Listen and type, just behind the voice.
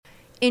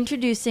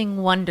Introducing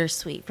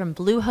Wondersuite from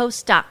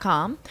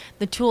Bluehost.com,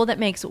 the tool that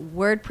makes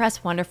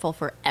WordPress wonderful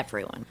for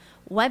everyone.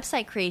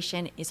 Website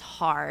creation is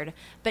hard,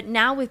 but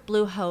now with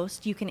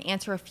Bluehost, you can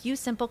answer a few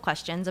simple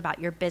questions about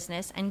your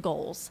business and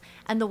goals,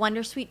 and the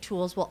Wondersuite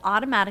tools will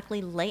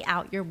automatically lay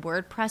out your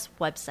WordPress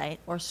website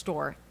or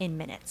store in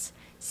minutes.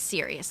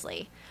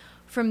 Seriously.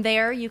 From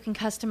there, you can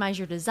customize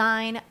your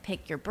design,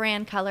 pick your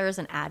brand colors,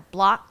 and add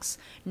blocks.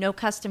 No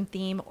custom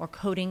theme or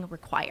coding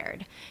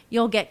required.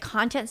 You'll get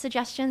content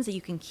suggestions that you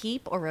can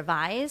keep or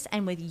revise,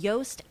 and with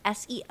Yoast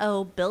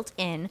SEO built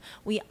in,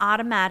 we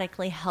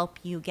automatically help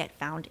you get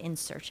found in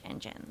search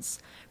engines.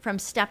 From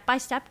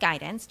step-by-step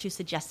guidance to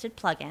suggested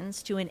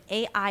plugins to an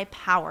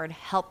AI-powered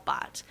help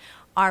bot,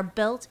 our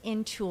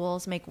built-in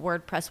tools make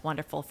WordPress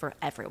wonderful for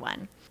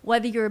everyone.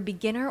 Whether you're a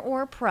beginner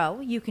or a pro,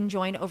 you can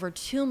join over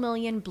 2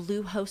 million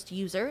Bluehost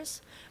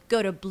users.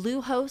 Go to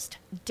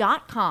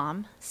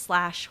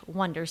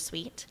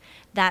bluehost.com/wondersuite.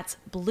 That's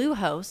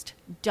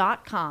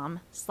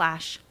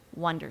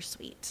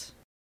bluehost.com/wondersuite.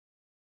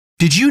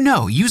 Did you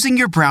know using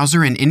your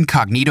browser in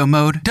incognito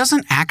mode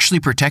doesn't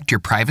actually protect your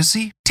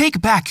privacy? Take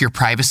back your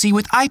privacy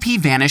with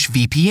IPVanish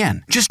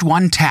VPN. Just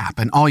one tap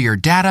and all your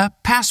data,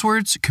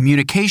 passwords,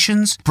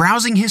 communications,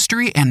 browsing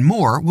history, and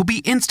more will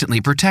be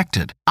instantly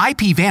protected.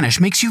 IPVanish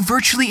makes you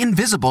virtually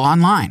invisible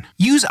online.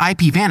 Use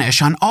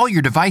IPVanish on all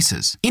your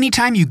devices,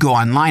 anytime you go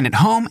online at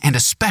home and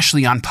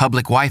especially on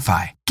public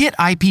Wi-Fi. Get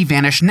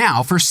IPVanish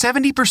now for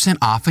 70%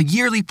 off a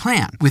yearly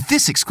plan with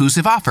this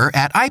exclusive offer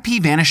at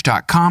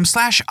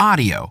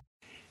ipvanish.com/audio.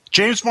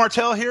 James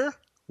Martell here.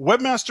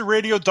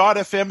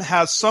 WebmasterRadio.fm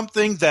has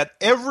something that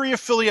every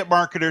affiliate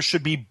marketer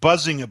should be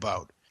buzzing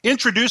about.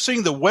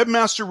 Introducing the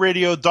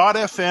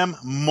WebmasterRadio.fm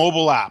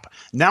mobile app,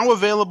 now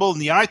available in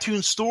the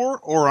iTunes Store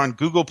or on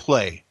Google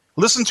Play.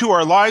 Listen to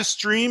our live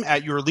stream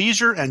at your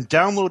leisure and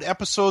download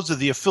episodes of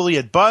the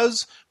Affiliate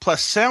Buzz,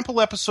 plus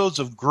sample episodes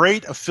of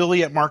great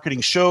affiliate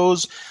marketing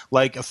shows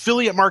like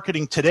Affiliate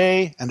Marketing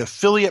Today and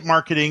Affiliate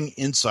Marketing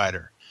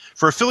Insider.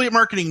 For affiliate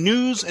marketing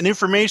news and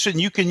information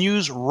you can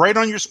use right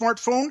on your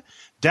smartphone,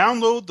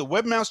 download the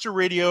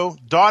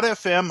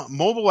WebmasterRadio.fm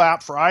mobile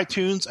app for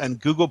iTunes and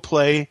Google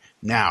Play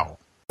now.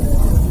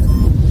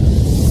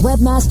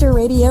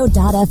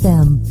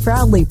 WebmasterRadio.fm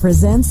proudly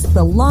presents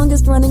the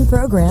longest-running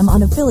program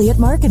on affiliate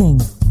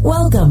marketing.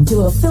 Welcome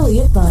to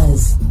Affiliate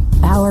Buzz.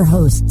 Our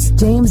hosts,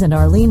 James and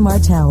Arlene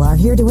Martell, are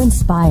here to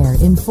inspire,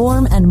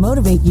 inform, and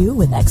motivate you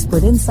with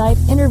expert insight,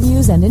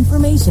 interviews, and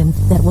information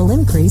that will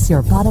increase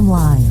your bottom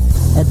line.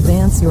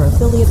 Advance your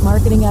affiliate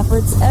marketing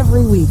efforts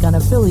every week on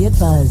Affiliate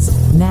Buzz.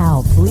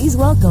 Now, please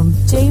welcome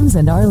James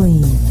and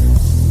Arlene.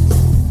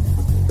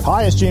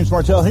 Hi, it's James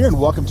Martell here, and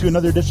welcome to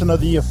another edition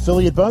of the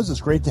Affiliate Buzz.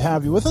 It's great to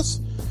have you with us.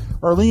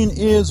 Arlene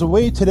is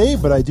away today,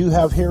 but I do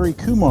have Harry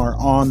Kumar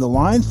on the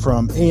line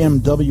from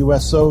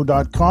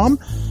AMWSO.com,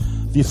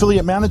 the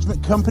affiliate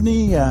management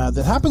company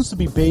that happens to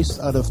be based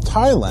out of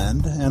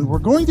Thailand. And we're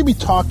going to be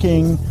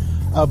talking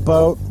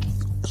about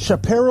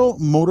Chaparral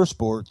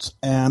Motorsports,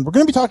 and we're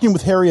going to be talking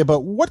with Harry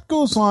about what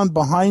goes on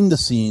behind the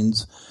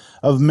scenes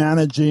of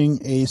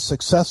managing a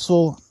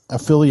successful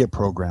affiliate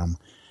program.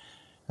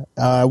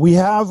 We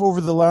have,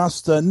 over the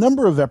last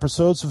number of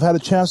episodes, have had a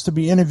chance to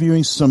be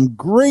interviewing some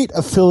great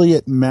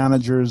affiliate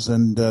managers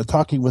and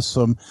talking with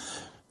some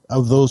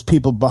of those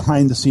people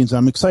behind the scenes.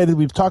 I'm excited.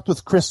 We've talked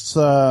with Chris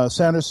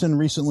Sanderson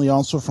recently,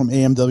 also from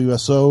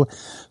AMWSO,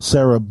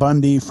 Sarah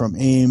Bundy from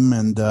AIM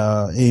and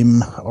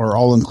AIM, or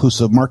All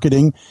Inclusive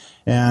Marketing.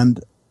 And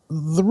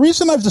the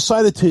reason I've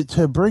decided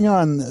to bring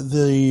on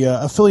the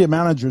affiliate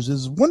managers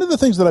is one of the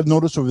things that I've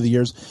noticed over the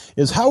years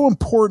is how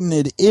important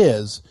it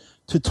is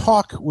to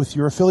talk with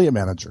your affiliate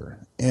manager.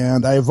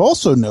 And I've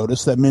also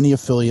noticed that many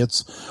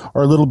affiliates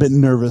are a little bit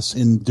nervous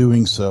in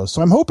doing so.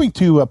 So I'm hoping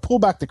to pull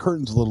back the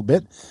curtains a little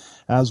bit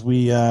as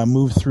we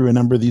move through a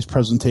number of these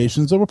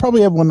presentations. And we'll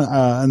probably have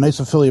a nice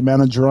affiliate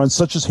manager on,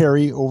 such as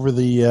Harry, over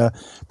the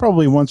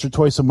probably once or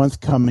twice a month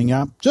coming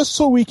up, just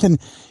so we can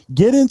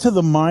get into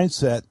the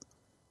mindset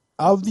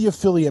of the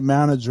affiliate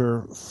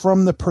manager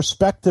from the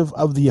perspective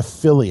of the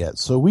affiliate.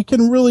 So we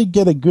can really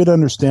get a good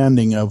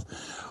understanding of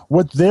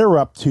what they're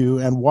up to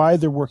and why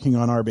they're working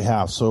on our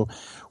behalf. So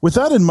with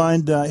that in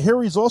mind,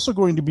 Harry's also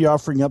going to be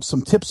offering up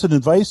some tips and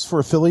advice for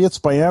affiliates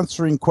by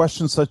answering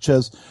questions such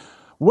as,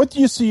 what do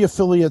you see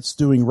affiliates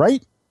doing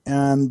right?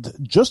 And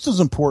just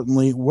as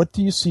importantly, what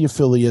do you see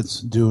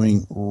affiliates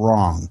doing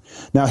wrong?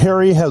 Now,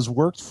 Harry has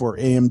worked for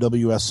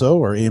AMWSO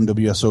or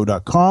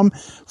AMWSO.com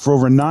for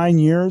over 9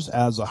 years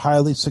as a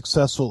highly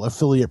successful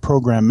affiliate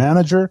program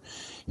manager.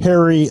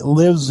 Harry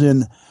lives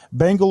in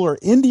Bangalore,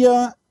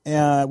 India,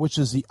 which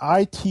is the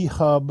IT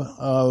hub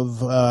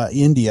of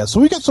India. So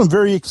we got some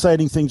very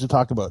exciting things to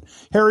talk about.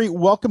 Harry,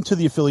 welcome to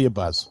the Affiliate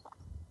Buzz.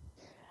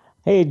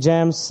 Hey,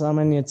 James. I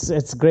mean,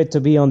 it's great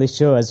to be on the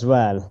show as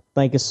well.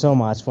 Thank you so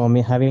much for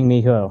having me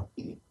here.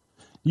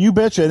 You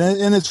betcha,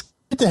 and it's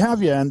great to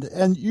have you.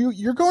 And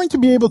you're going to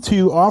be able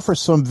to offer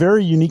some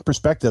very unique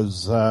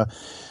perspectives. I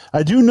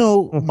do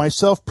know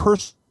myself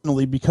personally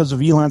because of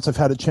Elance, I've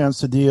had a chance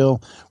to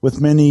deal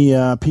with many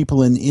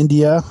people in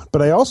India,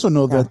 but I also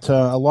know that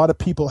a lot of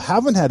people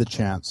haven't had a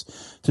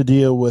chance to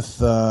deal with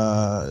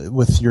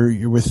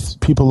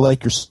people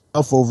like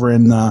yourself over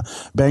in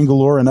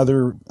Bangalore and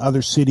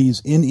other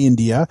cities in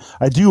India.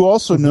 I do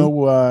also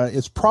know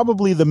it's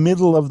probably the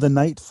middle of the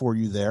night for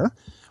you there.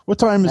 What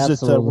time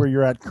is it where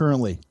you're at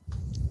currently?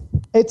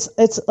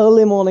 It's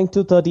early morning,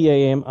 2:30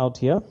 a.m. out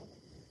here.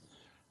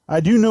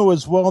 I do know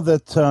as well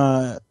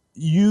that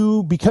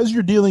because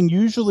you're dealing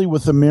usually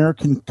with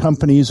American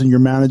companies and you're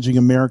managing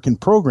American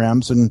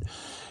programs, and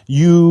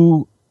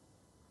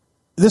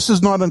this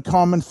is not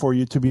uncommon for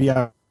you to be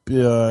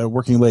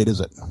working late, is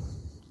it?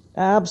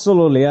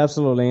 Absolutely.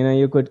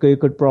 You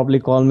could probably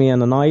call me a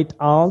night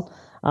owl.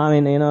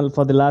 I mean,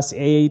 for the last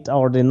 8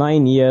 or the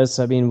 9 years,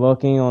 I've been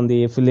working on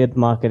the affiliate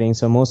marketing.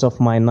 So most of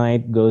my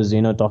night goes,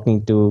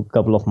 talking to a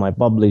couple of my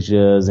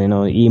publishers,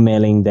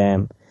 emailing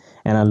them,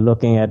 and I'm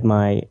looking at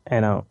my,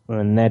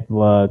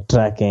 network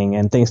tracking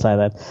and things like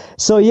that.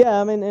 So yeah,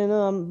 I mean,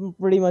 I'm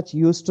pretty much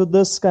used to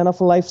this kind of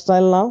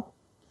lifestyle now.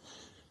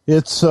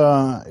 It's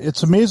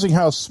amazing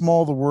how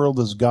small the world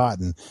has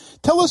gotten.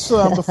 Tell us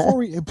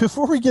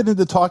before we get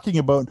into talking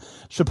about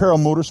Chaparral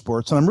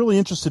Motorsports, and I'm really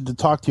interested to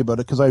talk to you about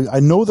it because I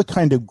know the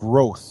kind of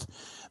growth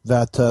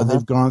that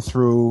they've gone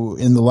through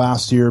in the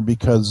last year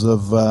because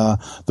of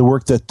the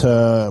work that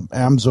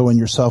AMZO and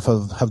yourself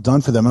have done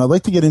for them, and I'd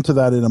like to get into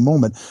that in a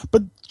moment.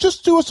 But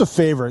just do us a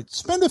favor,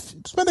 spend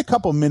a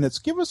couple minutes,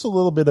 give us a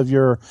little bit of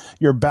your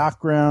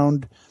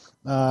background.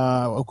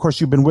 Of course,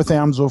 you've been with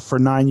AMZO for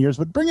 9 years,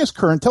 but bring us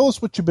current. Tell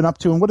us what you've been up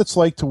to and what it's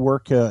like to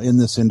work in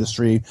this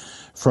industry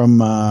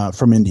from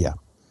India.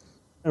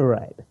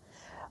 Right.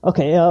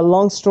 Okay.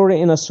 Long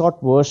story in a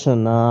short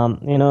version.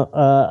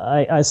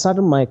 I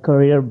started my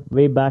career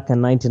way back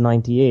in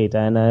 1998,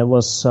 and I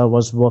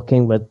was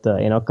working with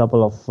a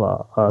couple of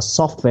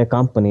software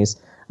companies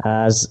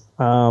as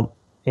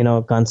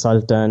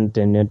consultant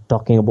and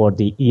talking about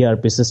the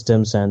ERP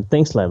systems and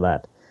things like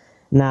that.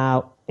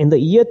 Now, in the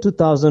year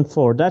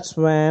 2004, that's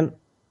when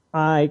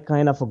I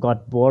kind of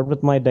got bored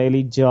with my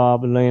daily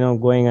job,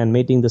 going and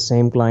meeting the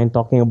same client,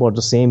 talking about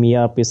the same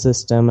ERP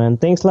system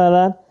and things like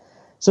that.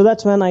 So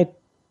that's when I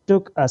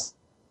took us.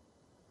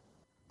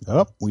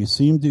 Oh, we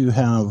seem to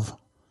have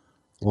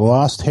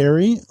lost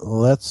Harry.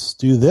 Let's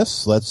do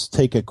this. Let's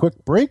take a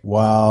quick break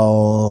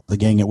while the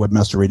gang at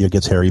Webmaster Radio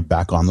gets Harry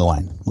back on the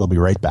line. We'll be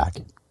right back.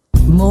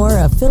 More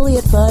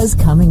Affiliate Buzz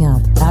coming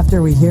up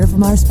after we hear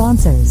from our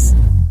sponsors.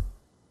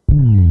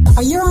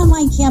 Are your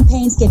online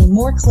campaigns getting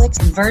more clicks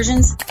and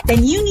conversions?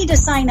 Then you need to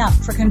sign up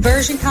for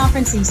Conversion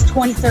Conference East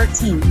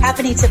 2013,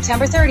 happening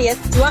September 30th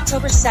through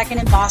October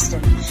 2nd in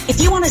Boston. If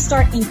you want to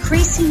start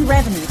increasing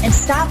revenue and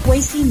stop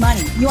wasting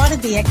money, you ought to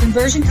be at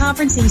Conversion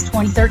Conference East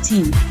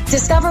 2013.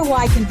 Discover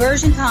why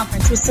Conversion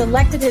Conference was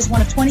selected as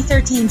one of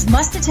 2013's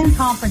must-attend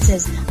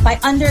conferences by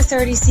Under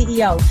 30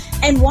 CEO,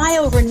 and why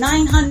over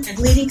 900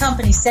 leading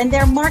companies send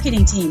their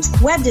marketing teams,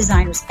 web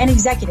designers, and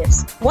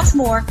executives. What's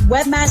more,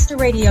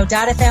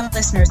 webmasterradio.fm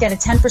listeners get a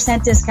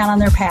 10% discount on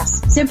their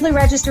pass. Simply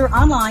register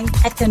online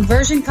at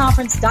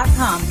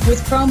conversionconference.com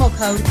with promo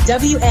code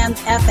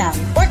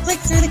WMFM, or click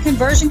through the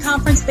Conversion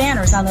Conference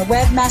banners on the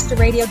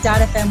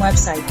webmasterradio.fm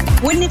website.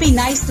 Wouldn't it be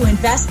nice to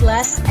invest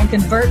less and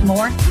convert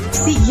more?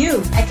 See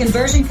you at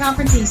Conversion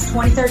Conference East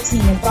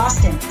 2013 in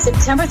Boston,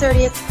 September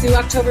 30th through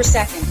October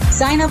 2nd.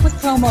 Sign up with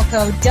promo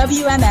code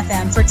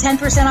WMFM for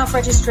 10% off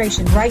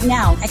registration right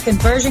now at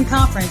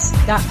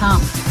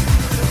conversionconference.com.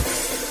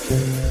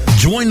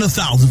 Join the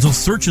thousands of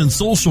search and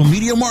social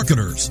media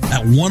marketers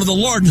at one of the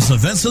largest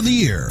events of the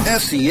year.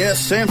 SES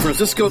San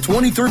Francisco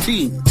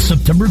 2013.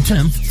 September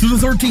 10th through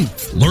the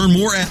 13th. Learn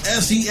more at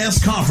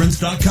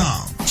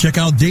SESconference.com. Check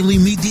out daily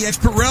Meet the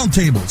Expert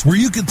roundtables where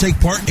you can take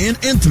part in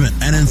intimate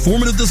and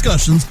informative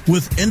discussions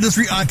with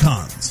industry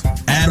icons.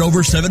 Add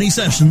over 70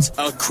 sessions,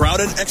 a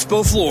crowded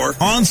expo floor,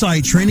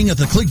 on-site training at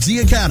the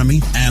ClickZ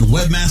Academy, and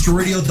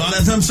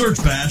WebmasterRadio.fm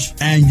search bash,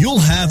 and you'll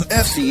have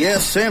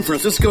SES San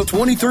Francisco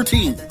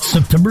 2013,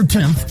 September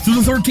 10th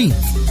through the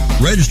 13th.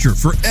 Register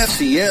for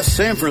SES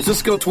San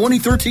Francisco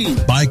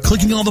 2013 by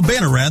clicking on the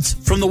banner ads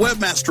from the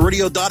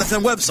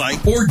WebmasterRadio.fm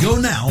website, or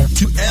go now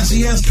to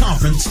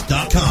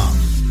SESconference.com.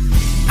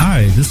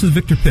 Hi, this is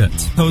Victor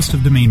Pitts, host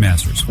of Domain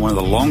Masters, one of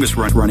the longest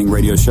running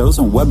radio shows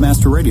on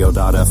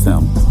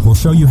webmasterradio.fm. We'll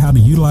show you how to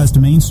utilize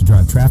domains to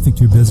drive traffic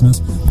to your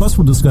business, plus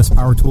we'll discuss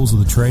power tools of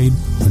the trade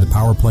and the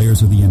power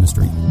players of the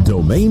industry.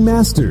 Domain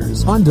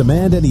Masters, on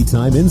demand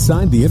anytime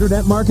inside the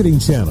Internet Marketing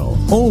Channel,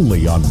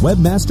 only on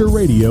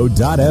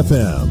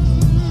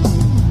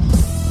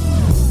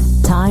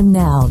webmasterradio.fm. Time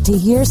now to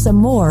hear some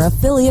more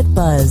affiliate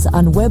buzz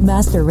on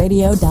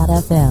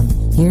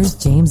webmasterradio.fm. Here's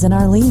James and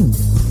Arlene.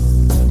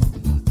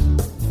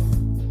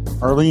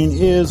 Arlene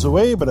is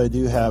away, but I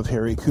do have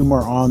Harry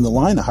Kumar on the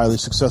line, a highly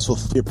successful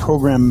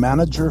program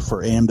manager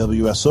for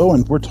AMWSO,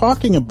 and we're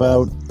talking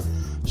about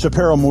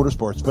Chaparral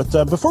Motorsports.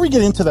 But before we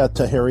get into that,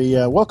 Harry,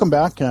 welcome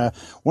back.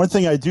 One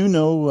thing I do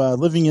know,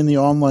 living in the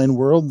online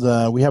world,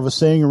 we have a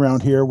saying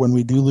around here when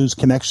we do lose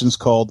connections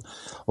called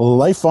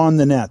life on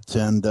the net.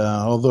 And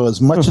although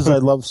as much as I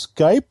love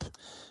Skype,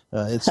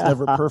 it's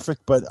never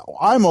perfect, but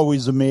I'm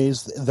always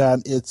amazed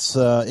that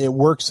it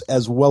works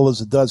as well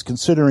as it does,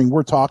 considering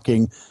we're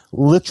talking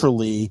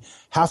literally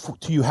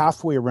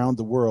halfway around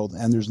the world,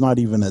 and there's not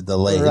even a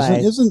delay.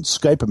 Right. Isn't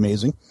Skype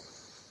amazing?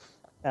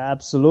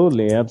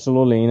 Absolutely.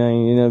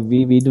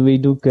 We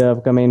do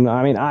come in.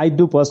 I mean, I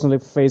do personally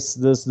face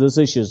those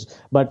issues,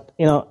 but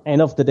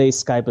end of the day,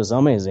 Skype is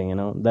amazing.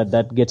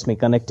 That gets me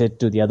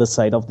connected to the other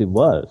side of the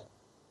world.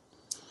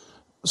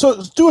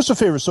 So do us a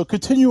favor. So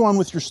continue on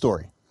with your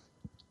story.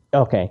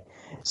 Okay.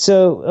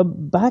 So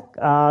back,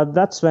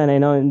 that's when,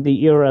 in the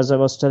year, as I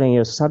was telling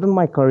you, started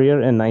my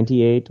career in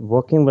 98,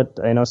 working with,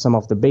 some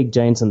of the big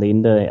giants in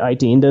the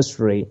IT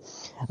industry.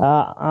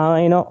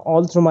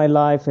 All through my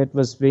life, it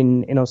was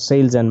been,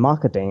 sales and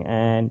marketing.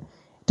 And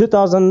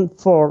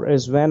 2004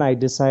 is when I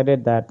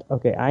decided that,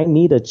 okay, I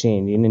need a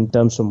change in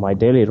terms of my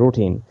daily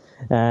routine.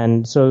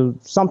 And so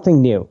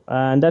something new.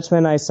 And that's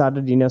when I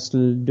started,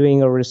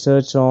 doing a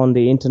research on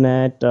the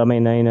internet, about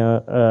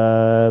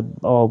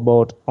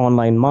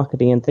online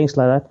marketing and things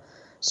like that.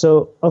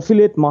 So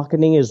affiliate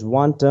marketing is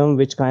one term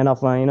which kind of,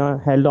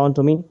 held on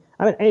to me.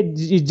 I mean,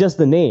 it's just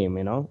the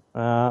name,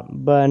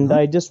 but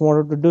I just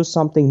wanted to do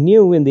something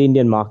new in the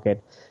Indian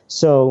market.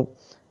 So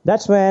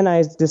that's when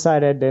I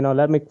decided,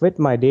 let me quit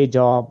my day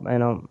job,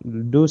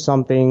 do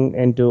something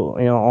into,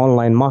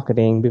 online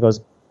marketing,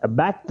 because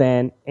back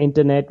then,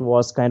 internet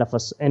was kind of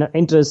an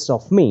interest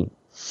of me.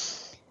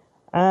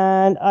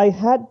 And I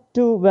had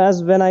to,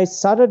 when I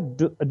started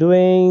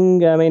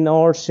doing,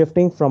 or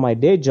shifting from my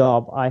day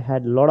job, I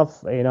had a lot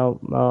of,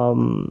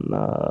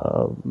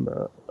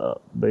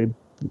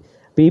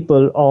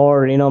 people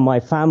or, my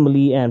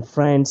family and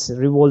friends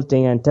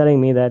revolting and telling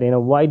me that,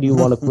 why do you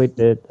want to quit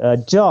a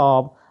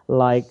job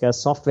like a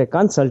software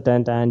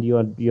consultant and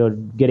you're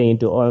getting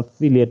into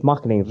affiliate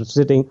marketing,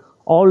 sitting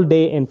all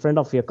day in front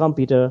of your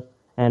computer,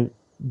 and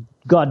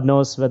God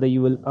knows whether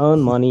you will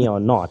earn money or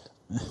not.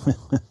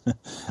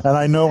 And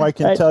I know I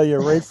can tell you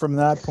right from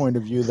that point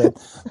of view that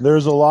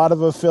there's a lot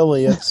of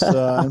affiliates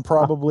and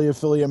probably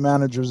affiliate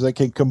managers that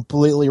can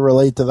completely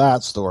relate to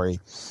that story.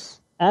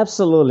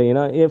 Absolutely.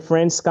 If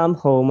friends come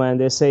home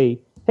and they say,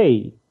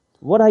 hey,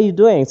 what are you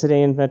doing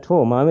sitting at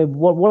home? I mean,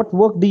 what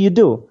work do you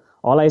do?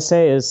 All I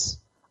say is,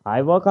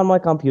 I work on my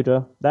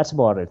computer. That's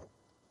about it.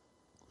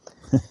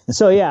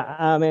 So,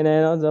 yeah,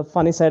 the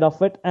funny side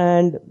of it.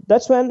 And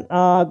that's when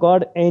I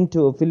got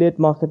into affiliate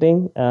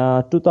marketing.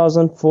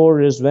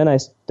 2004 is when I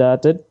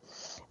started.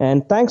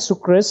 And thanks to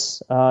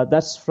Chris,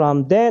 that's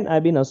from then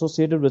I've been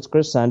associated with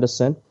Chris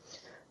Anderson.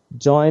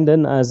 Joined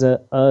in as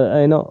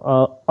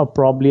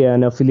probably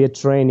an affiliate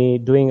trainee,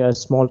 doing a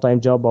small-time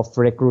job of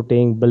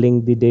recruiting,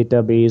 building the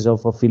database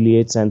of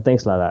affiliates and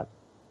things like that.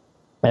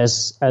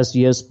 As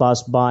years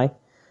passed by,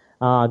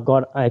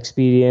 got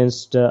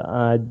experienced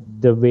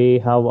the way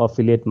how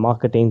affiliate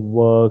marketing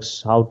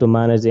works, how to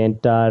manage the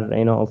entire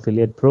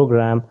affiliate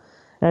program,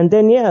 and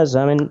then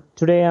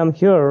today I'm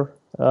here,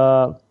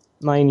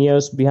 9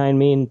 years behind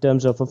me in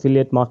terms of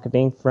affiliate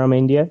marketing from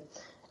India,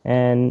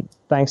 and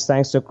thanks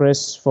to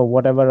Chris for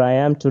whatever I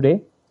am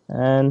today,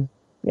 and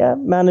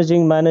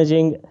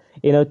managing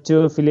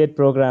two affiliate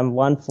program,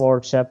 one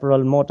for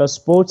Chaparral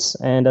Motorsports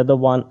and other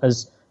one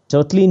is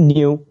totally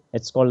new.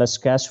 It's called as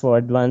Cash for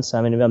Advance.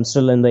 I'm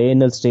still in the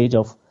anal stage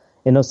of,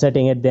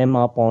 setting them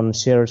up on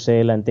share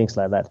sale and things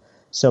like that.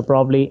 So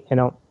probably,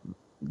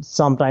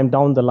 sometime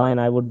down the line,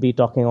 I would be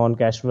talking on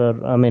Cash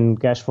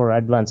for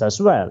Advance as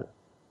well.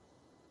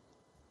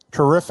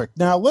 Terrific.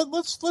 Now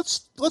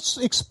let's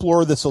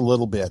explore this a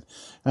little bit.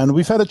 And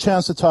we've had a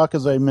chance to talk,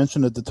 as I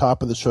mentioned at the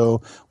top of the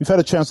show, we've had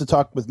a chance to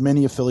talk with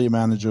many affiliate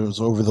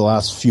managers over the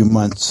last few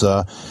months.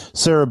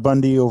 Sarah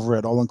Bundy over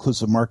at All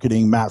Inclusive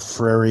Marketing, Matt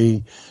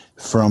Frary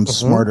from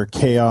Smarter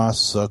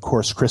Chaos, of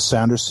course, Chris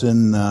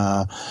Sanderson,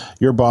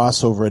 your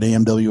boss over at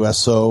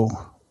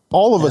AMWSO.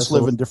 All of us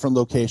live in different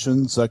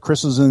locations.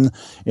 Chris is in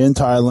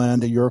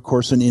Thailand. You're, of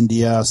course, in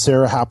India.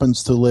 Sarah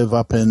happens to live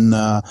up in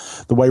the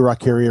White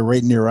Rock area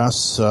right near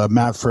us.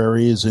 Matt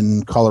Frary is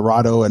in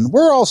Colorado. And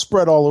we're all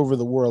spread all over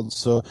the world.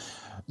 So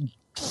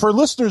for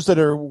listeners that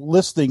are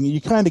listening,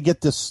 you kind of get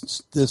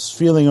this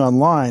feeling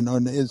online.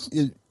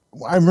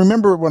 I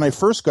remember when I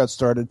first got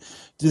started,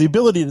 the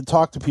ability to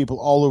talk to people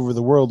all over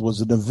the world was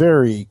a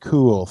very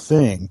cool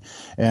thing,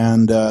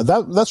 and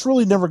that's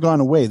really never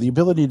gone away. The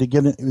ability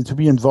to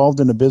be involved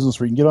in a business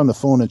where you can get on the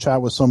phone and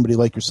chat with somebody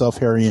like yourself,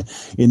 Harry,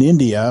 in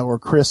India, or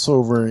Chris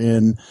over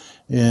in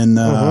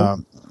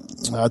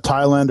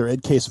Thailand, or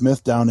Ed K.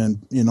 Smith down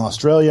in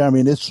Australia.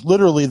 It's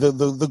literally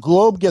the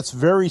globe gets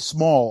very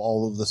small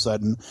all of a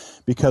sudden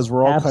because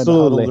we're all kind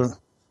of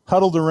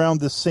huddled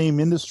around this same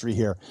industry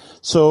here.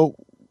 So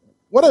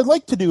what I'd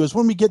like to do is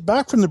when we get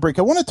back from the break,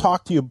 I want to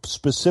talk to you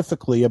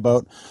specifically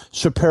about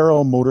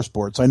Chaparral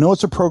Motorsports. I know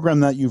it's a program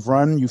that you've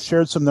run. You've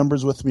shared some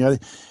numbers with me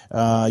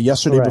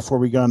yesterday before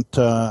we got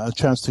a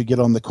chance to get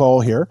on the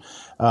call here.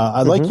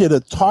 I'd like you to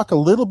talk a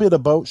little bit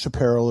about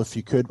Chaparral, if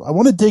you could. I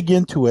want to dig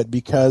into it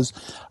because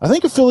I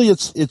think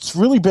affiliates, it's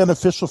really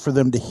beneficial for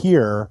them to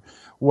hear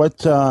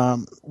what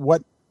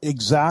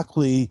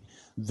exactly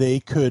they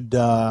could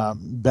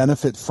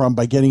benefit from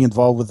by getting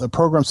involved with a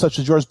program such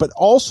as yours, but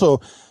also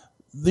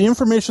the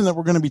information that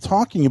we're going to be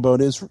talking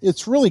about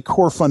it's really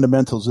core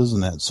fundamentals,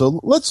 isn't it? So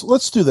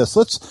let's do this.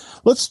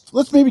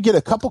 Let's maybe get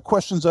a couple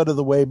questions out of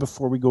the way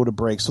before we go to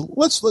break. So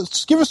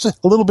let's give us a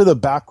little bit of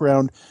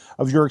background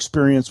of your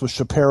experience with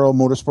Chaparral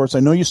Motorsports.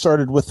 I know you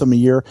started with them a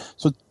year,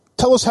 so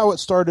tell us how it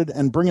started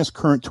and bring us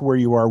current to where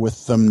you are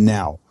with them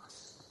now.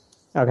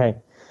 Okay.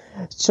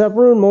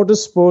 Chaparral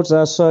Motorsports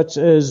as such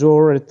is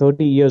over a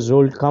 30 years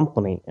old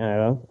company,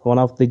 one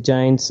of the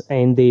giants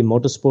in the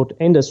motorsport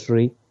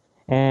industry.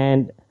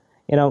 And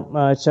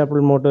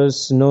Chaparral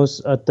Motors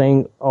knows a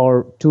thing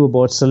or two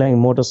about selling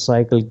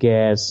motorcycle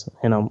gears,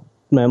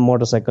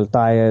 motorcycle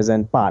tires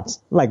and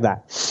parts like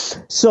that.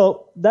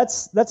 So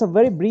that's a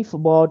very brief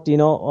about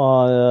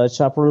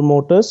Chaparral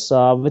Motors.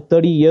 With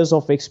 30 years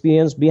of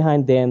experience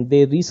behind them,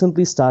 they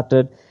recently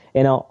started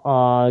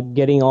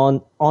getting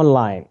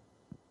online,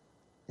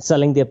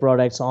 selling their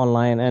products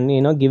online,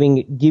 and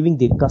giving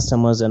the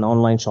customers an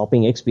online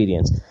shopping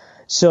experience.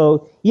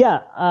 So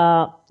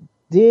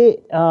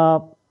they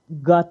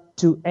got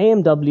to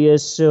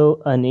AMWS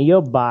show a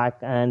year back,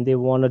 and they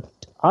wanted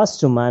us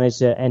to manage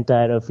their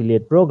entire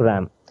affiliate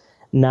program.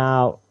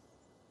 Now,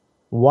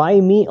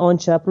 why me on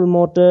Chaparral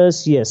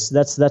Motors? Yes,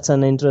 that's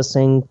an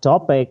interesting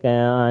topic,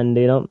 and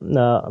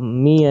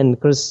me and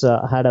Chris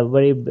had a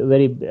very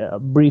very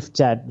brief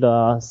chat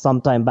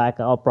some time back,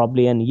 or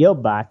probably a year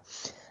back,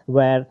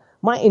 where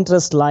my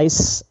interest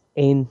lies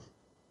in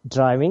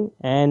driving,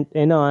 and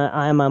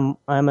I'm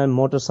a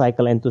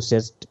motorcycle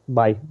enthusiast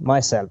by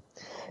myself.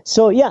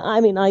 So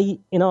when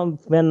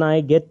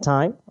I get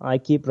time, I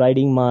keep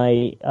riding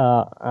my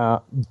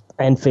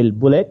Enfield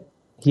Bullet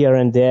here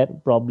and there,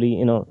 probably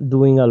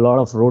doing a lot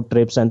of road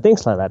trips and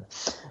things like that.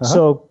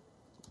 So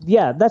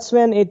that's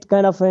when it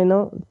kind of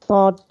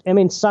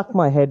struck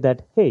my head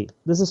that, hey,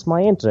 this is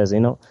my interest.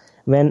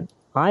 When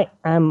I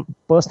am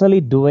personally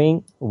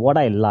doing what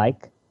I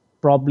like,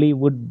 probably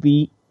would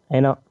be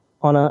in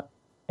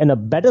a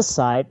better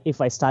side if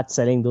I start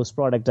selling those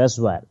products as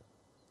well.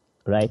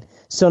 Right.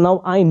 So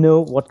now I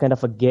know what kind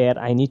of a gear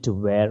I need to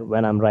wear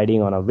when I'm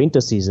riding on a winter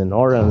season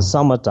or on a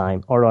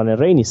summertime or on a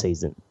rainy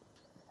season.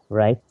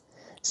 Right.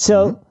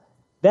 So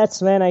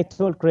that's when I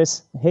told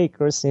Chris, hey,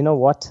 Chris, you know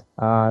what?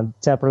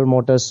 Chaparral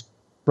Motors,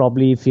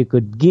 probably if you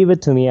could give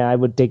it to me, I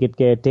would take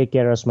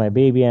care of my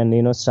baby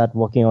and, start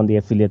working on the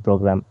affiliate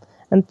program.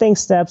 And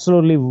things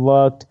absolutely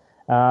worked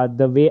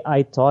the way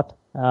I thought.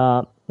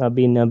 I've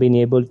been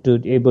able to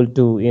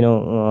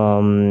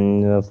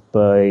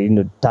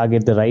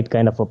target the right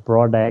kind of a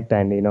product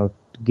and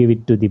give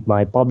it to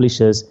my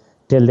publishers,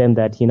 tell them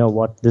that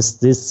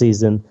this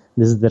season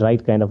this is the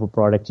right kind of a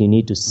product you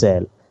need to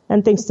sell,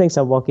 and things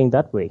are working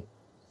that way.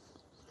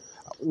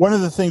 One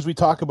of the things we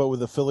talk about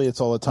with affiliates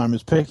all the time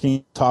is picking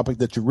a topic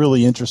that you're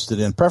really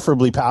interested in,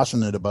 preferably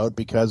passionate about,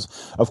 because,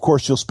 of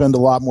course, you'll spend a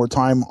lot more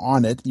time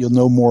on it, you'll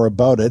know more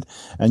about it,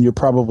 and you'll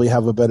probably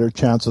have a better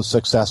chance of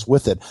success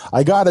with it.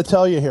 I got to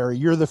tell you, Harry,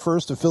 you're the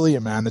first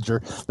affiliate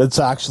manager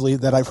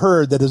that I've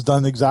heard that has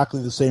done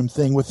exactly the same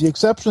thing, with the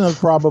exception of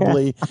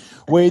probably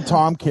Wade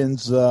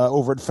Tompkins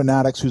over at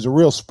Fanatics, who's a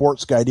real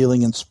sports guy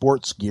dealing in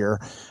sports gear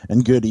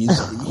and goodies.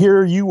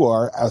 Here you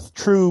are, a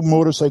true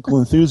motorcycle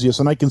enthusiast,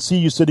 and I can see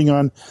you sitting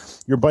on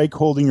your bike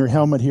holding your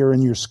helmet here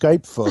in your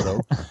Skype photo.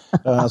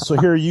 So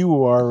here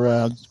you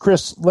are.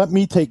 Chris, let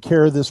me take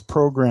care of this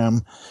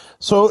program.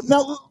 So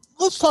now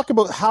let's talk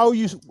about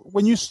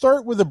when you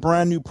start with a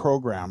brand new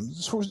program,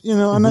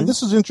 and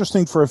this is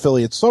interesting for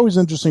affiliates. It's always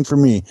interesting for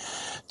me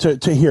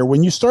to hear.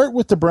 When you start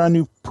with the brand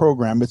new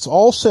program, it's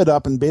all set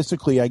up and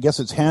basically, I guess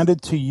it's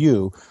handed to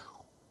you.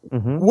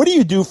 What do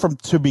you do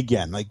to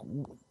begin? Like,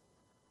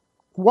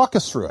 walk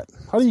us through it.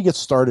 How do you get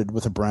started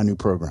with a brand new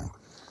program?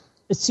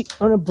 See,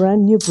 on a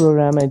brand new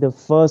program, the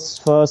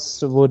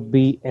first would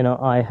be,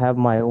 I have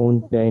my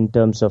own in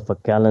terms of a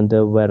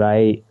calendar where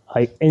and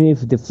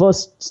if the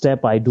first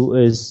step I do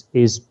is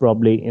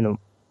probably,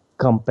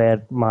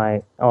 compare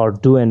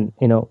do an,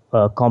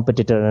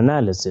 competitor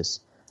analysis,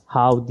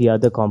 how the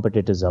other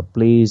competitors are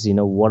placed,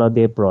 what are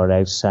their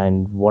products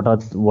and what are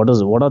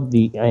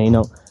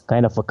the,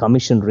 kind of a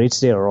commission rates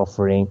they are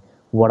offering,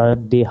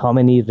 how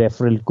many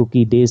referral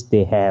cookie days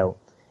they have,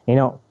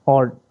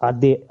 or are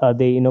they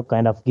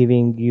kind of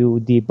giving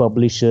you, the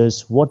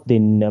publishers,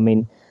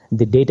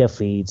 the data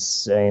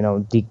feeds,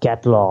 the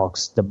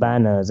catalogs, the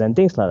banners and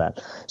things like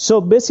that. So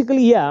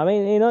basically,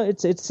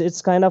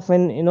 it's kind of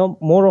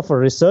more of a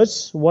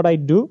research what I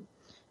do,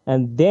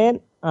 and then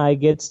I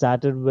get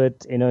started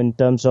with in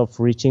terms of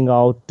reaching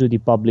out to the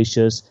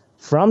publishers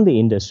from the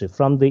industry,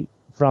 from the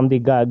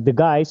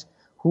guys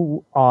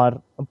who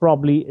are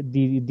probably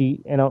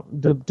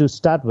to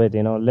start with,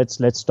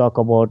 let's talk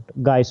about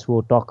guys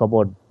who talk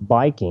about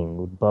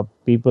biking,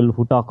 people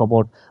who talk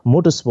about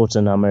motorsports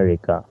in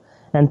America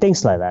and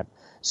things like that.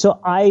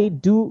 So I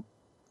do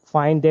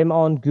find them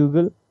on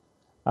Google,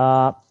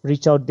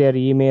 reach out their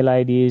email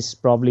IDs.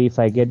 Probably if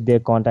I get their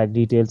contact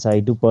details,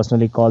 I do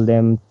personally call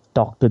them,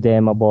 talk to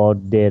them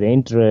about their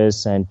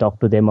interests and talk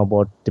to them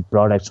about the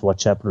products what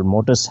Chaparral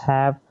Motors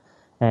have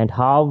and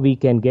how we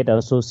can get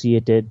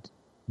associated,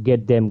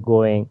 get them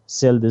going,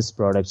 sell these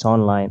products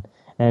online,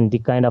 and the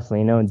kind of,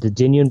 the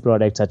genuine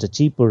products at a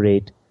cheaper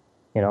rate,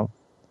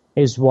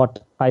 is what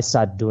I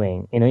start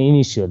doing,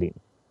 initially.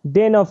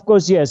 Then, of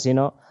course, yes,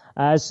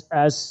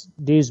 as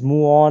days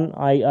move on,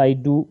 I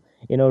do,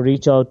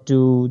 reach out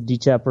to the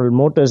Chaparral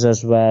Motors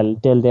as well,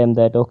 tell them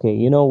that, okay,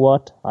 you know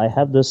what, I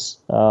have this,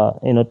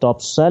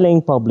 top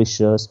selling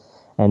publishers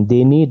and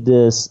they need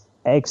this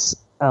X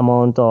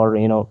amount or,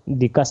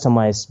 the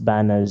customized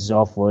banners,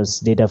 offers,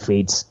 data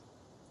feeds,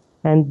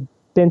 and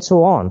then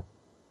so on.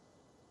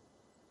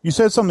 You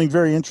said something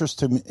very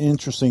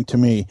interesting to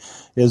me,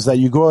 is that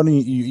you go out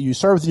and you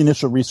start with the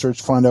initial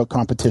research, find out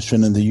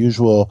competition and the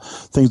usual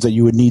things that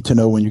you would need to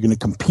know when you're going to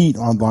compete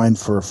online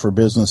for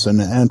business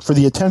and for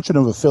the attention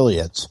of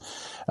affiliates.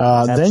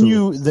 Then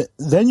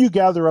you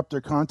gather up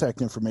their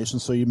contact information.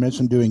 So you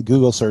mentioned doing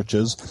Google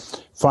searches,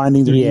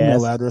 finding their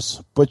email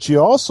address, but you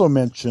also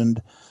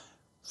mentioned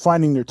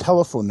finding their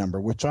telephone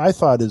number, which I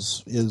thought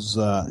is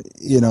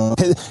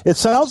it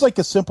sounds like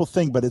a simple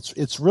thing, but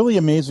it's really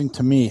amazing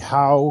to me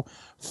how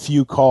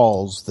few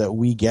calls that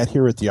we get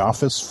here at the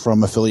office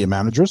from affiliate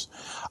managers.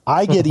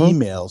 I get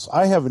emails.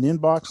 I have an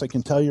inbox. I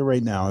can tell you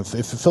right now, if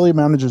affiliate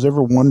managers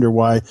ever wonder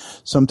why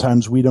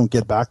sometimes we don't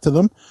get back to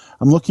them,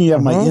 I'm looking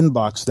at my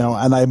inbox now,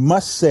 and I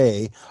must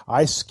say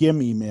I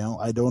skim email.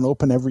 I don't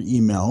open every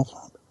email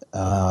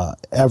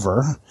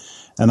ever.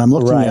 And I'm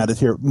looking at it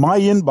here. My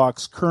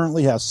inbox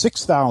currently has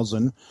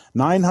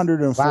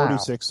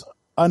 6,946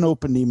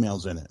 unopened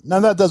emails in it. Now,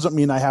 that doesn't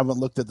mean I haven't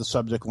looked at the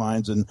subject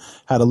lines and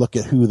had to look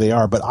at who they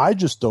are, but I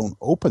just don't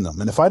open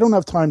them. And if I don't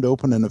have time to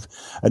open an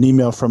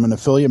email from an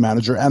affiliate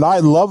manager, and I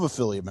love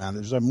affiliate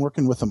managers, I'm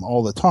working with them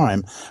all the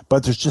time,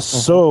 but there's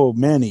just so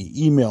many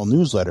email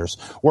newsletters.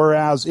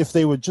 Whereas if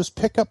they would just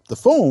pick up the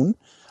phone,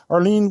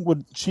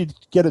 Arlene she'd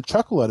get a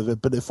chuckle out of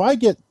it. But if I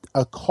get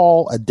a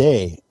call a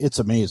day, it's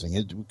amazing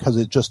because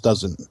it just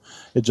doesn't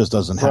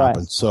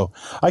happen. So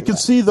I can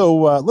see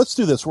though, let's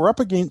do this. We're up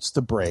against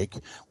the break.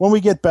 When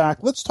we get back,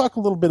 let's talk a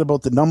little bit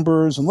about the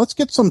numbers and let's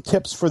get some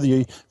tips for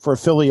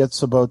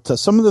affiliates about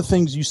some of the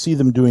things you see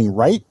them doing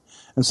right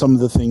and some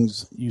of the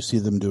things you see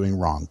them doing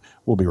wrong.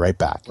 We'll be right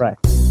back. Right.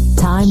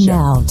 Time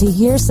now to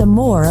hear some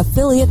more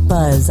affiliate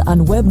buzz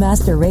on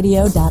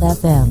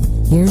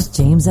webmasterradio.fm. Here's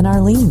James and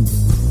Arlene.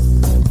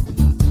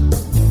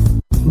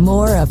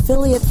 More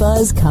affiliate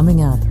buzz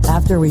coming up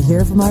after we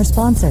hear from our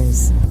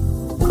sponsors.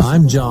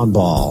 I'm John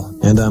Ball,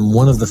 and I'm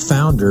one of the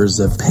founders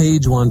of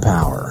Page One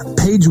Power.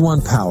 Page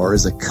One Power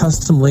is a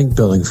custom link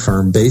building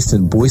firm based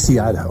in Boise,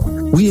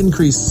 Idaho. We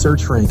increase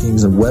search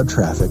rankings and web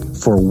traffic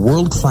for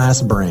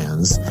world-class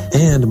brands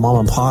and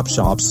mom-and-pop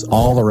shops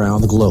all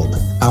around the globe.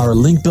 Our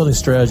link building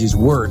strategies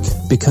work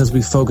because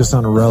we focus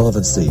on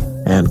relevancy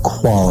and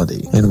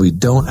quality, and we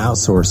don't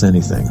outsource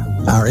anything.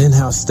 Our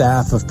in-house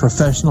staff of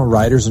professional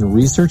writers and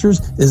researchers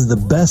is the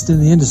best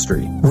in the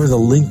industry. We're the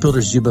link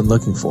builders you've been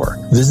looking for.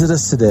 Visit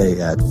us today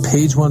at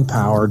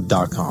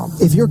pageonepower.com.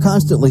 If you're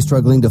constantly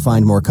struggling to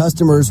find more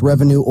customers,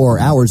 revenue, or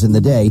hours in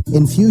the day,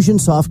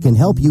 Infusionsoft can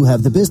help you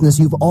have the business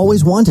you've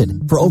always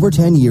wanted. For over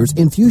 10 years,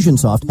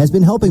 Infusionsoft has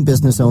been helping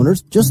business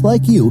owners just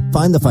like you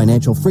find the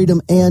financial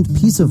freedom and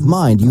peace of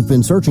mind you've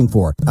been searching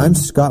for. I'm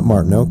Scott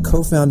Martineau,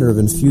 co-founder of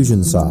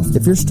Infusionsoft.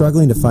 If you're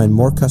struggling to find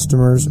more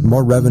customers,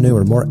 more revenue,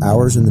 or more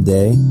hours in the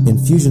day,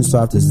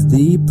 Infusionsoft is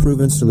the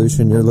proven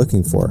solution you're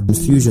looking for.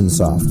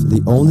 Infusionsoft,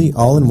 the only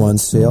all-in-one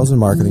sales and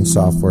marketing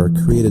software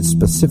created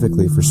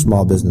specifically for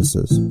small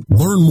businesses.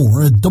 Learn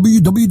more at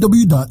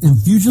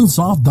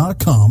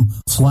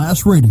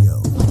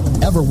www.infusionsoft.com/radio.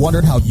 Ever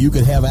wondered how you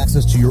could have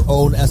access to your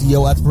own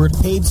SEO expert,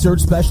 paid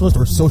search specialist,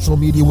 or social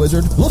media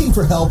wizard? Looking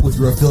for help with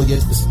your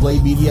affiliate, display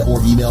media,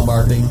 or email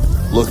marketing?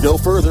 Look no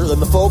further than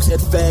the folks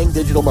at Fang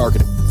Digital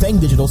Marketing. Fang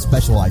Digital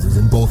specializes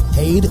in both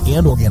paid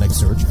and organic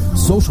search,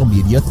 social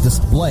media,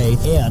 display,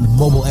 and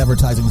mobile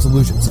advertising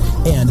solutions,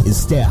 and is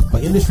staffed by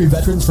industry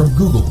veterans from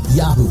Google,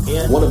 Yahoo,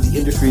 and one of the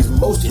industry's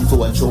most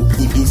influential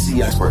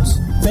PPC experts.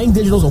 Fang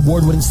Digital's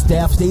award-winning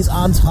staff stays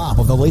on top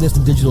of the latest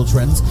in digital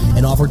trends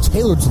and offer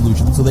tailored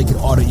solutions so they can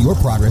audit your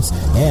progress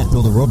and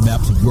build a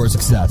roadmap to your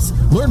success.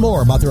 Learn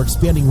more about their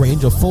expanding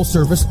range of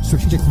full-service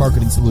strategic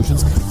marketing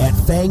solutions at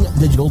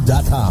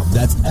fangdigital.com.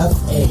 That's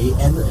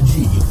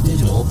F-A-N-G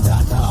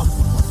digital.com.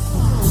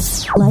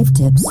 Life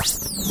tips.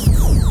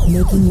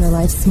 Making your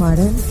life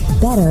smarter,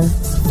 better,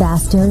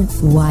 faster,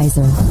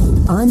 wiser.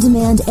 On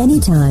demand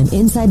anytime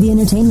inside the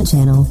entertainment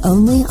channel,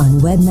 only on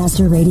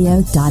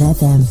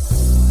webmasterradio.fm.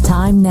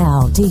 Time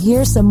now to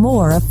hear some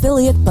more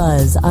affiliate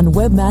buzz on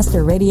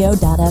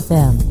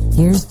webmasterradio.fm.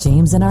 Here's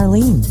James and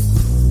Arlene.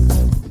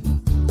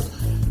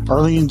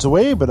 Arlene's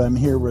away, but I'm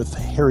here with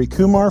Harry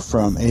Kumar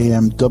from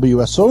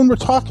AMWSO, and we're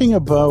talking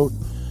about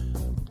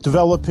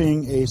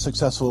developing a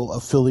successful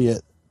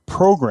affiliate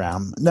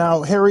program.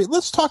 Now, Harry,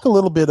 let's talk a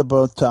little bit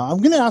about, I'm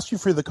going to ask you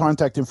for the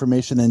contact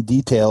information and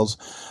details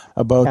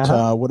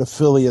about what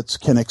affiliates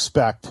can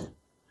expect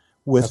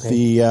with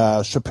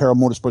the Chaparral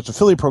Motorsports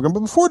affiliate program. But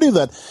before we do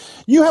that,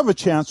 you have a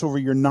chance over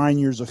your 9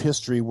 years of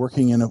history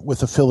working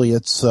with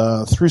affiliates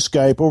through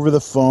Skype, over the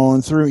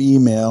phone, through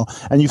email,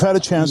 and you've had a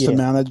chance to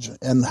manage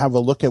and have a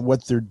look at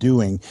what they're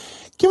doing.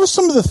 Give us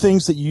some of the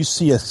things that you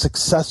see a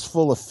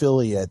successful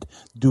affiliate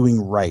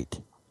doing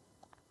right.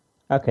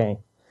 Okay.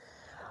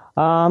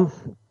 A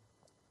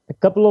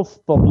couple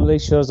of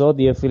publishers or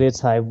the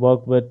affiliates I've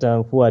worked with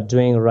who are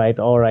doing right,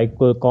 or I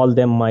could call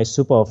them my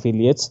super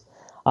affiliates,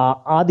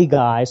 are the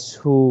guys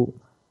who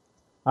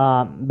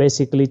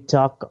basically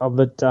talk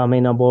about or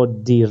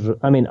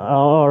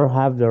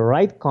have the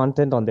right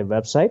content on their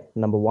website,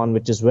 number one,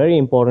 which is very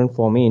important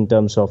for me in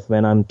terms of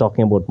when I'm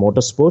talking about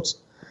motorsports.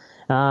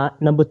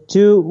 Number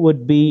two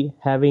would be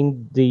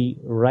having the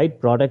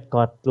right product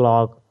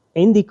catalog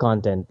in the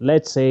content.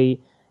 Let's say,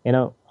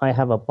 I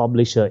have a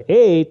publisher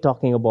A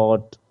talking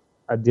about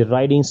the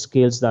riding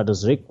skills that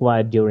is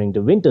required during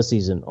the winter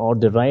season or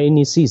the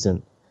rainy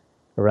season,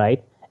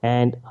 right?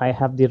 And I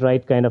have the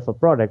right kind of a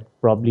product,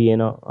 probably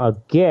a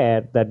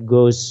gear that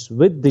goes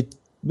with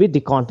the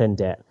content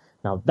there.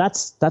 Now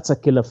that's a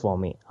killer for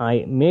me.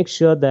 I make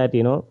sure that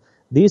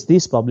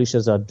these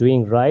publishers are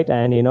doing right,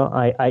 and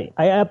I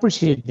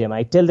appreciate them.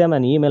 I tell them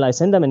an email, I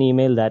send them an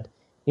email that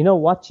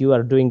what, you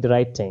are doing the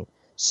right thing.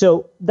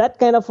 So that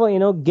kind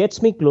of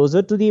gets me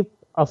closer to the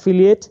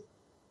affiliate,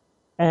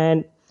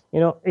 and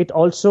it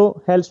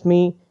also helps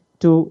me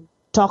to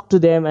talk to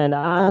them and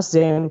ask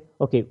them,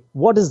 okay,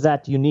 what is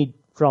that you need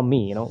from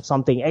me,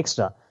 something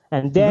extra.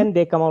 And then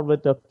they come out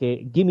with,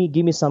 okay, give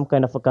me some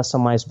kind of a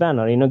customized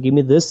banner, give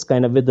me this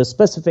kind of with the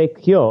specific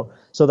here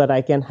so that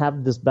I can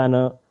have this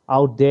banner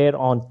out there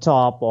on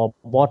top or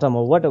bottom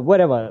or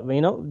whatever,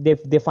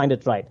 they find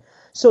it right.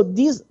 So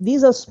these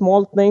are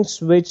small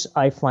things which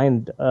I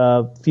find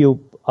few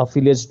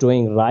affiliates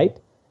doing right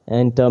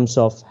in terms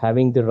of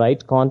having the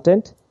right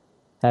content,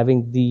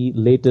 having the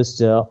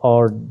latest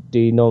or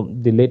the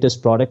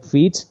latest product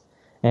feeds.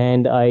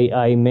 And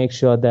I make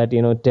sure that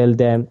tell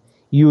them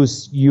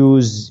use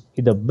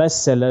the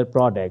bestseller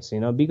products,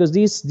 because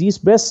these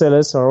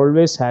bestsellers are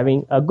always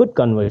having a good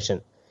conversion.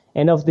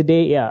 End of the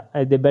day,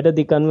 the better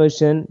the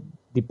conversion,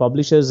 the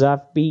publishers are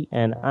happy,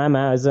 and I'm,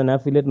 as an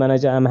affiliate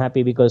manager, I'm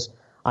happy because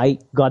I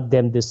got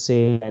them this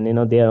sale, and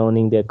they are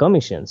owning their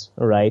commissions,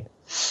 right?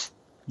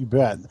 You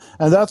bet.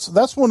 And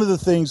that's one of the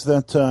things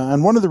that,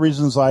 and one of the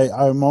reasons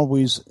I'm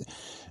always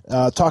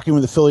talking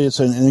with affiliates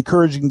and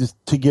encouraging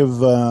to give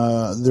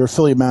their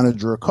affiliate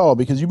manager a call,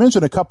 because you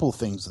mentioned a couple of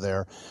things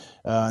there.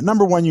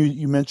 Number one,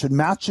 you mentioned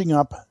matching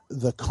up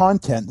the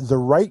content, the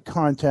right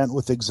content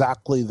with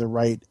exactly the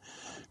right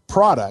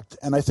product.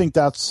 And I think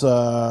that's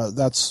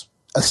a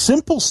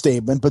simple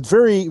statement, but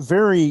very,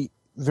 very,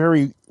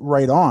 very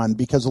right on,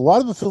 because a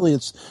lot of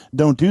affiliates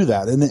don't do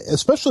that. And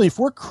especially if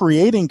we're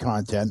creating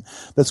content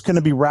that's going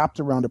to be wrapped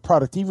around a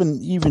product,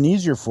 even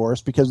easier for us,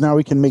 because now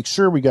we can make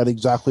sure we got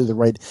exactly the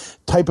right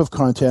type of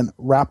content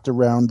wrapped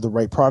around the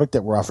right product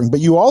that we're offering. But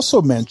you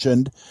also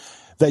mentioned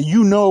that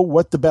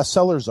what the best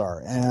sellers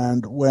are.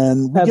 And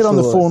when we get on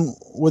the phone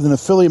with an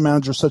affiliate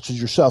manager such as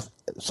yourself,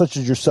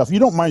 you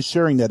don't mind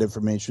sharing that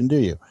information, do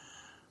you?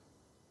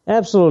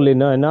 Absolutely,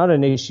 no, not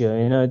an issue.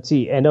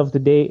 See, end of the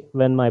day,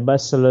 when my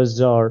bestsellers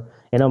or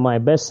my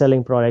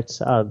best-selling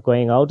products are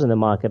going out in the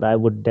market, I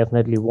would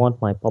definitely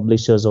want my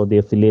publishers or the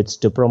affiliates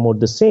to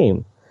promote the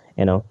same.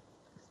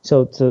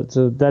 So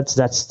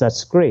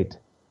that's great.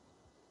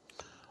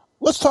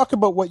 Let's talk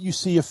about what you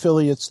see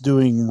affiliates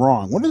doing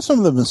wrong. What are some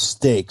of the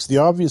mistakes, the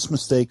obvious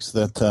mistakes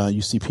that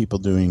you see people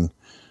doing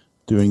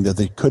that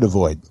they could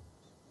avoid?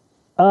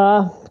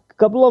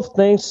 Couple of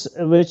things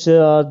which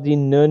the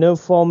no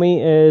for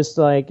me is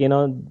like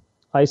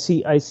I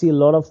see a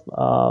lot of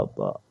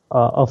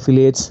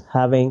affiliates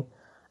having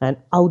an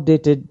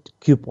outdated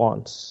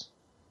coupons,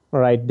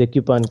 right? The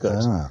coupon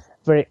codes.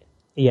 That's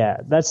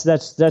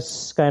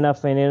kind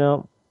of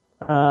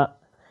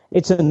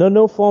it's a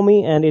no for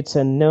me, and it's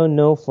a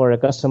no for a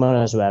customer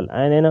as well.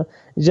 And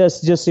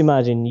just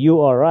imagine you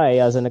or I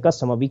as a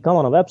customer, we come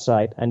on a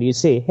website and you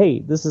say,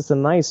 hey, this is a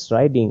nice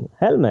riding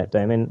helmet,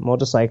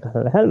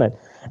 motorcycle helmet,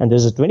 and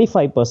there's a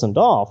 25%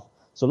 off.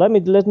 So let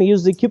me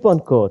use the coupon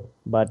code.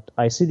 But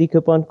I see the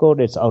coupon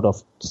code, it's out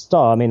of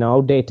stock,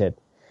 outdated.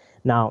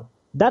 Now,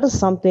 that is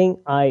something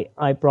I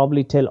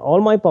probably tell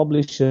all my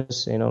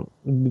publishers,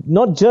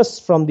 not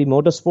just from the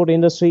motorsport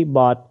industry,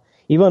 but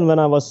even when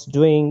I was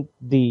doing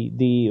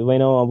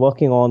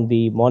working on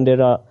the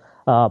Mondera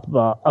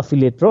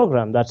affiliate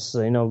program, that's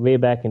way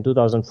back in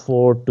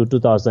 2004 to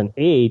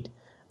 2008,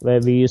 where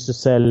we used to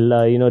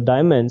sell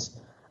diamonds.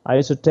 I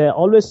used to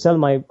always tell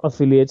my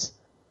affiliates,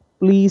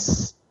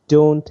 please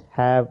don't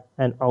have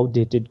an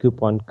outdated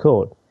coupon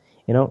code.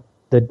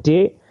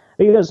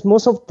 Because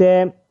most of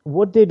them,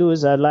 what they do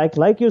is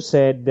like you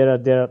said, there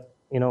are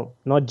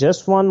not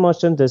just one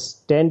merchant,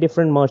 there's 10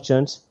 different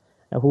merchants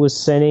who is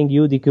sending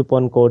you the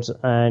coupon codes,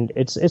 and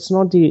it's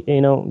not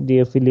the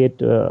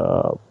affiliate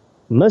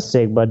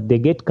mistake, but they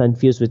get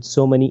confused with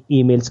so many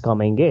emails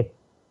coming in.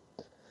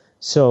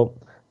 So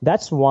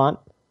that's one.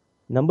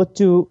 Number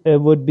two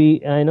would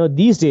be,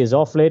 these days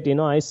off late,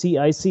 I see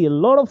a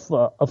lot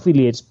of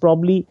affiliates.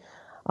 Probably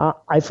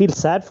I feel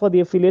sad for the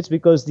affiliates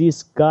because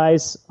these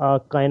guys are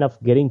kind of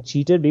getting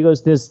cheated,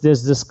 because there's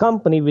this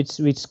company which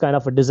kind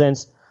of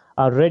designs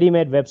a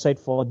ready-made website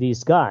for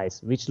these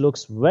guys, which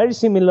looks very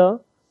similar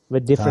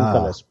with different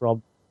colors.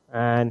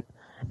 And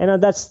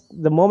that's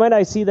the moment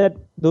I see that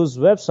those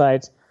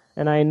websites,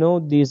 and I know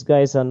these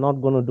guys are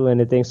not going to do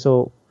anything.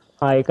 So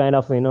I kind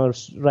of,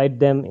 write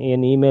them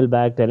an email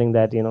back telling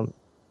that,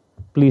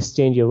 please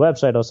change your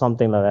website or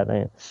something like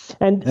that.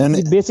 And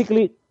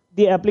basically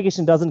the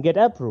application doesn't get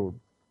approved.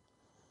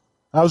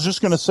 I was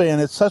just going to say, and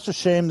it's such a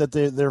shame that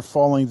they're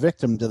falling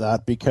victim to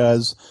that,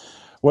 because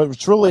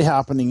what's really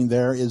happening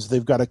there is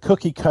they've got a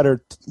cookie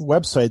cutter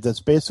website that's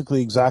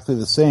basically exactly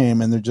the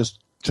same, and they're just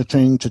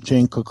cha-ching,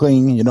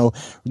 cling,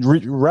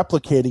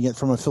 replicating it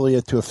from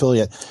affiliate to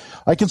affiliate.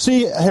 I can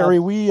see, Harry,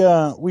 we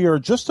are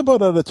just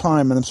about out of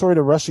time, and I'm sorry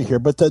to rush you here,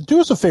 but do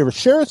us a favor,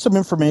 share some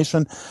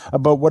information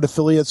about what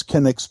affiliates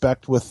can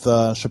expect with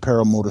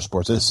Chaparral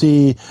Motorsports. I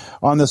see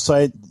on the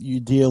site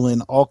you deal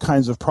in all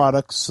kinds of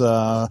products,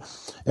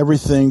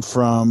 everything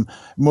from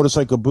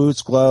motorcycle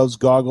boots, gloves,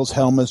 goggles,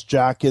 helmets,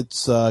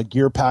 jackets,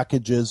 gear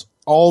packages,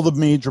 all the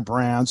major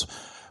brands.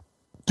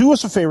 Do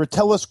us a favor,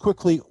 tell us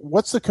quickly,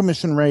 what's the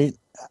commission rate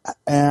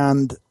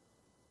and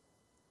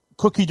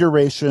cookie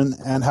duration,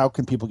 and how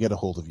can people get a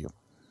hold of you?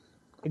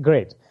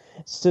 Great.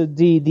 So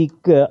the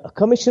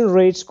commission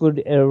rates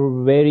could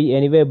vary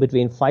anywhere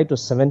between 5 to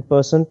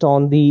 7%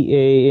 on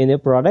the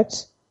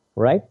products,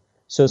 right?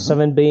 So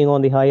 7 being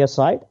on the higher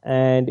side,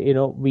 and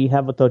we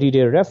have a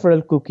 30-day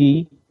referral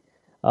cookie.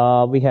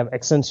 We have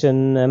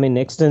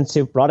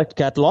extensive product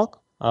catalog.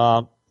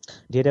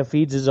 Data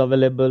feeds is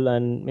available,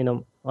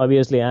 and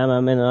obviously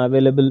I'm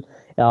available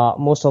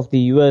most of the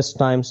US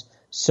times.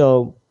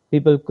 So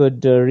people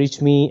could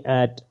reach me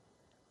at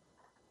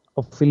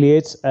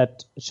affiliates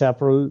at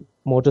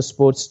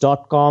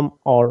chaparralmotorsports.com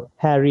or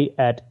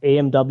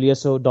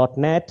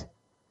harry@amwso.net.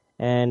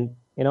 And,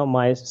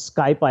 my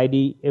Skype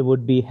ID, it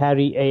would be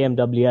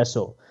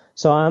harryamwso.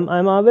 So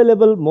I'm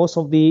available most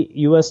of the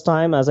US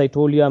time. As I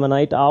told you, I'm a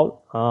night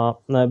owl.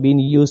 I've been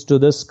used to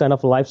this kind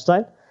of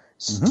lifestyle.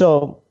 Mm-hmm.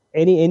 So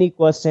any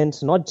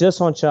questions, not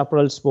just on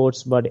Chaparral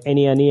Sports, but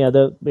any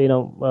other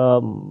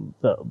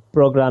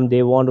program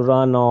they want to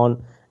run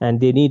on, and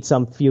they need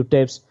some few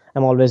tips,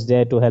 I'm always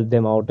there to help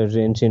them out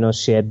and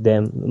share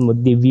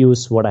them the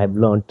views what I've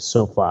learned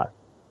so far.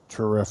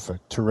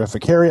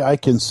 Terrific. Harry, I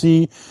can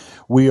see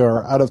we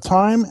are out of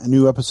time.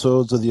 New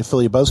episodes of the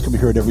Affiliate Buzz can be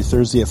heard every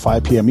Thursday at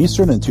 5 p.m.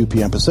 Eastern and 2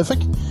 p.m. Pacific.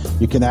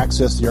 You can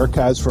access the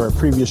archives for our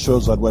previous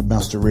shows on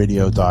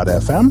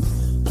webmasterradio.fm,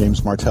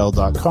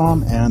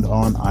 jamesmartell.com, and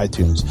on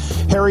iTunes.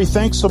 Harry,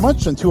 thanks so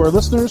much. And to our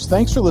listeners,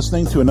 thanks for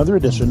listening to another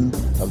edition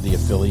of the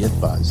Affiliate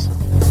Buzz.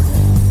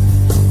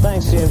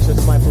 Thanks, James.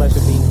 It's my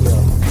pleasure being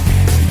here.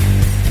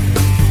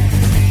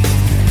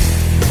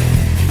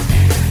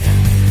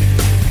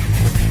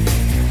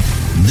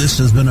 This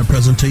has been a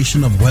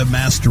presentation of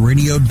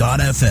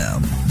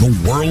WebmasterRadio.fm, the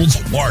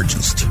world's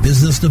largest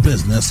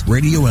business-to-business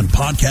radio and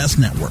podcast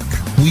network.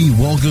 We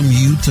welcome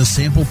you to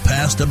sample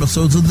past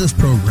episodes of this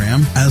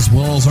program, as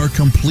well as our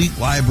complete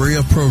library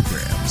of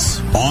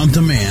programs, on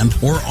demand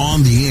or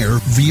on the air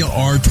via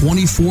our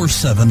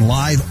 24/7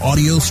 live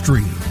audio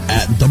stream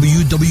at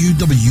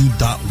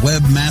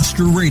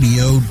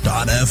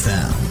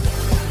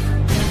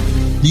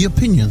www.webmasterradio.fm. The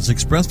opinions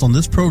expressed on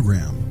this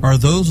program are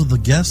those of the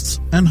guests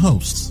and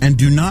hosts and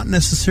do not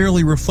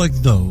necessarily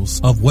reflect those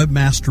of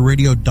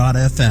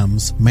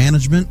WebmasterRadio.fm's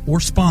management or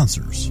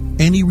sponsors.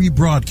 Any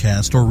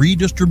rebroadcast or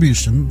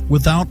redistribution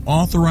without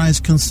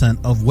authorized consent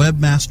of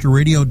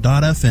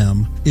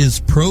WebmasterRadio.fm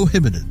is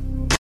prohibited.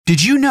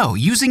 Did you know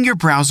using your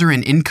browser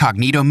in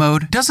incognito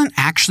mode doesn't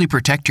actually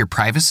protect your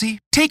privacy?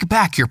 Take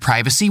back your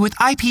privacy with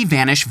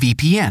IPVanish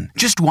VPN.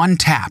 Just one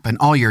tap and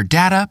all your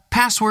data,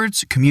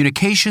 passwords,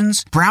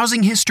 communications,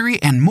 browsing history,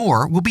 and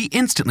more will be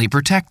instantly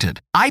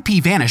protected.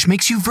 IPVanish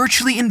makes you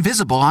virtually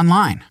invisible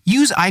online.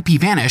 Use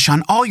IPVanish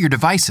on all your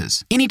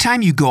devices,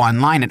 anytime you go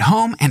online at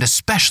home, and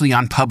especially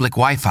on public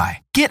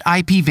Wi-Fi. Get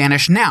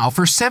IPVanish now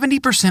for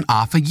 70%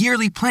 off a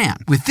yearly plan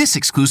with this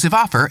exclusive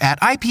offer at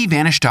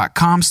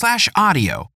ipvanish.com/audio.